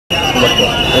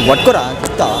పట్టుకోరా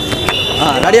చెప్తా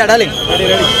రెడీ అడాలి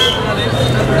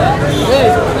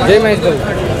జై Mahesh Babu.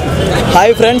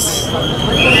 Hi friends,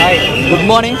 hi, good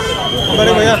morning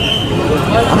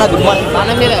అన్న. Good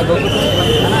morning,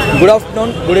 good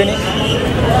afternoon, good evening,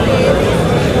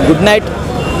 good night.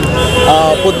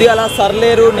 పొద్దుగాల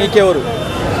సర్లేరు నీకెవరు,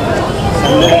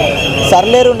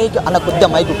 సర్లేరు నీకు అన్న. కొద్దిగా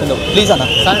మైక్ కింద ప్లీజ్ అన్న.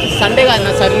 సండే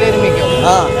కాదు సర్లేరు మీకు.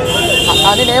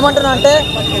 నేను ఏమంటున్నా అంటే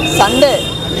Sunday,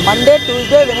 Monday,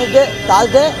 Tuesday, Wednesday,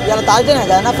 Thursday. ఇలా థర్స్డేనే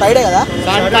కదా, ఫ్రైడే కదా,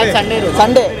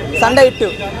 సండే. సండే ఇట్టు,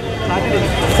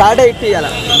 సాటర్డే ఇట్టు. ఇవాళ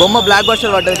బొమ్మ బ్లాక్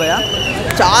బస్టర్ పడ్డది భయ.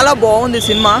 చాలా బాగుంది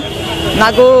సినిమా.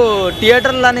 నాకు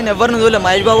థియేటర్లో నేను ఎవరిని చూడలేదు,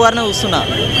 మహేష్ బాబు గారిని చూస్తున్నా.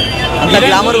 అంత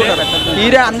గ్లామర్గా ఉన్నారు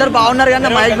హీరో, అందరు బాగున్నారు కానీ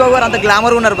మహేష్ బాబు గారు అంత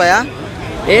గ్లామర్గా ఉన్నారు భయ.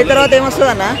 ఏ తర్వాత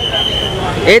ఏమొస్తుంది అన్న,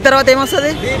 ఏ తర్వాత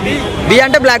ఏమొస్తుంది? బి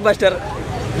అంటే బ్లాక్ బస్టర్,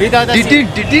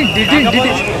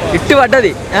 ఇట్టు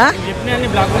పడ్డది.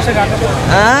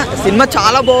 సినిమా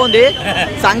చాలా బాగుంది.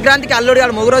 సంక్రాంతికి అల్లుడు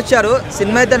గారు ముగ్గురు వచ్చారు.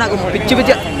 సినిమా అయితే నాకు పిచ్చి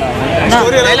పిచ్చి.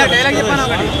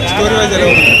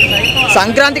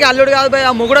 సంక్రాంతికి అల్లుడు కాదు భయ,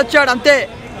 ముగ్గురు వచ్చాడు అంతే.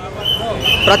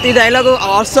 ప్రతి డైలాగు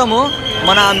అవసరము.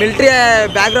 మన మిలిటరీ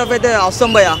బ్యాక్గ్రౌండ్ అయితే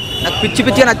అవసరం భయ. నాకు పిచ్చి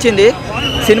పిచ్చిగా నచ్చింది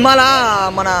సినిమాలో.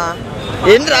 మన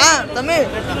ఏంద్రా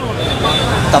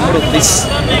తమ్ముడు ప్లీజ్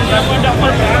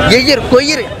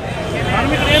కొయ్యరు.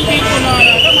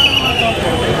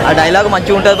 ఆ డైలాగ్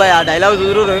మంచిగా ఉంటుంది భయ. ఆ డైలాగ్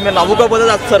చూడరు, మీరు నవ్వుకోకపోతే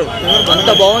వస్తారు. అంత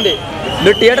బాగుంది.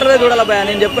 మీరు థియేటర్లో చూడాలి భయ.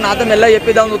 నేను చెప్పు నాతో మెల్లగా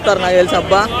చెప్పిద్దామని చూస్తారు నాకు తెలుసు.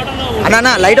 అబ్బా అన్న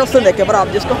లైట్ వస్తుంది, కెమెరా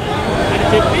ఆఫ్ చేసుకో.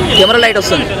 కెమెరా లైట్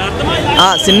వస్తుంది.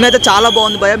 సినిమా అయితే చాలా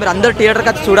బాగుంది భయ. మీరు అందరు థియేటర్కి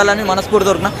వచ్చి చూడాలని మనస్ఫూర్తి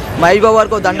దొరికిన. మహేష్ బాబు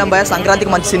గారికి దండం భయ.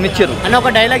 సంక్రాంతికి మంచి సినిమా ఇచ్చారు అన్న. ఒక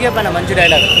డైలాగ్ చెప్పాను, మంచి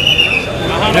డైలాగ్.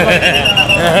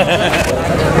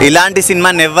 ఇలాంటి cinema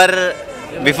never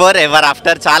before ever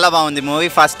after. చాలా బాగుంది మూవీ.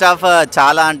 ఫస్ట్ హాఫ్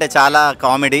చాలా అంటే చాలా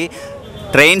కామెడీ.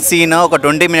 ట్రైన్ సీన్ ఒక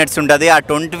 20 minutes ఉంటుంది. ఆ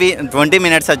 20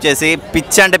 minutes వచ్చేసి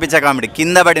పిచ్చ అంటే పిచ్చ కామెడీ.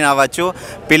 కింద పడి నవ్వచ్చు,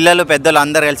 పిల్లలు పెద్దలు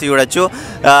అందరు కలిసి చూడొచ్చు.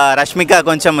 రష్మిక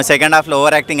కొంచెం సెకండ్ హాఫ్లో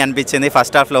ఓవర్ యాక్టింగ్ అనిపించింది,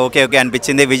 ఫస్ట్ హాఫ్లో ఓకే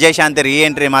అనిపించింది. విజయశాంతి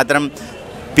రీఎంట్రీ మాత్రం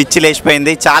పిచ్చి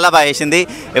లేచిపోయింది, చాలా బాగా వేసింది.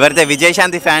 ఎవరైతే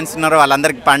విజయశాంతి ఫ్యాన్స్ ఉన్నారో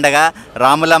వాళ్ళందరికీ పండగ.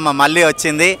 రాములమ్మ మళ్ళీ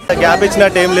వచ్చింది. గ్యాప్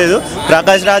ఇచ్చినట్టు ఏం లేదు.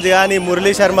 ప్రకాష్ రాజ్ కానీ,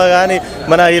 మురళీ శర్మ కానీ,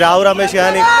 మన ఈ రావు రమేష్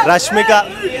కానీ, రష్మిక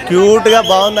క్యూట్గా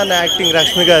బాగుందన్న యాక్టింగ్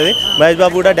రష్మికది. మహేష్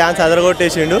బాబు కూడా డ్యాన్స్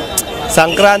అదరగొట్టేసిండు.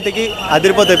 సంక్రాంతికి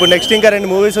అదిరిపోతాయి. ఇప్పుడు నెక్స్ట్ ఇంకా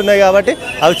 2 movies ఉన్నాయి కాబట్టి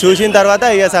అవి చూసిన తర్వాత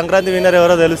ఇక సంక్రాంతి విన్నర్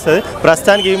ఎవరో తెలుస్తుంది.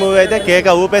 ప్రస్తుతానికి ఈ మూవీ అయితే కేక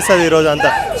ఊపేస్తుంది ఈరోజు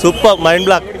అంతా. Super, mind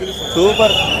block,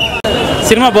 super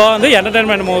cinema. బాగుంది,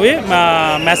 ఎంటర్టైన్మెంట్ మూవీ.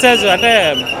 మెసేజ్ అంటే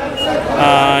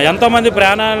ఎంతోమంది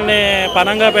ప్రాణాలని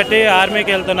పణంగా పెట్టి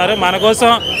ఆర్మీకి వెళ్తున్నారు. మన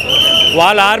కోసం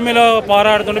వాళ్ళ ఆర్మీలో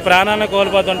పోరాడుతుంటే ప్రాణాలను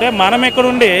కోల్పోతుంటే మనం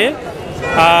ఇక్కడుండి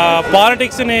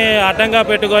పాలిటిక్స్ని అడ్డంగా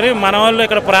పెట్టుకొని మన వాళ్ళు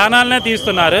ఇక్కడ ప్రాణాలనే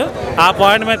తీస్తున్నారు. ఆ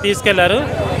పాయింట్ మీద తీసుకెళ్లారు.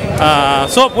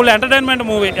 So full entertainment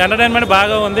movie. Entertainment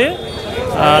బాగా ఉంది.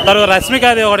 తర్వాత రష్మిక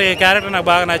అది ఒకటి క్యారెక్టర్ నాకు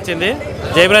బాగా నచ్చింది.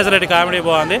 జయప్రకాష్ రెడ్డి కామెడీ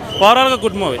బాగుంది. ఓవరాల్గా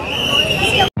గుడ్ మూవీ.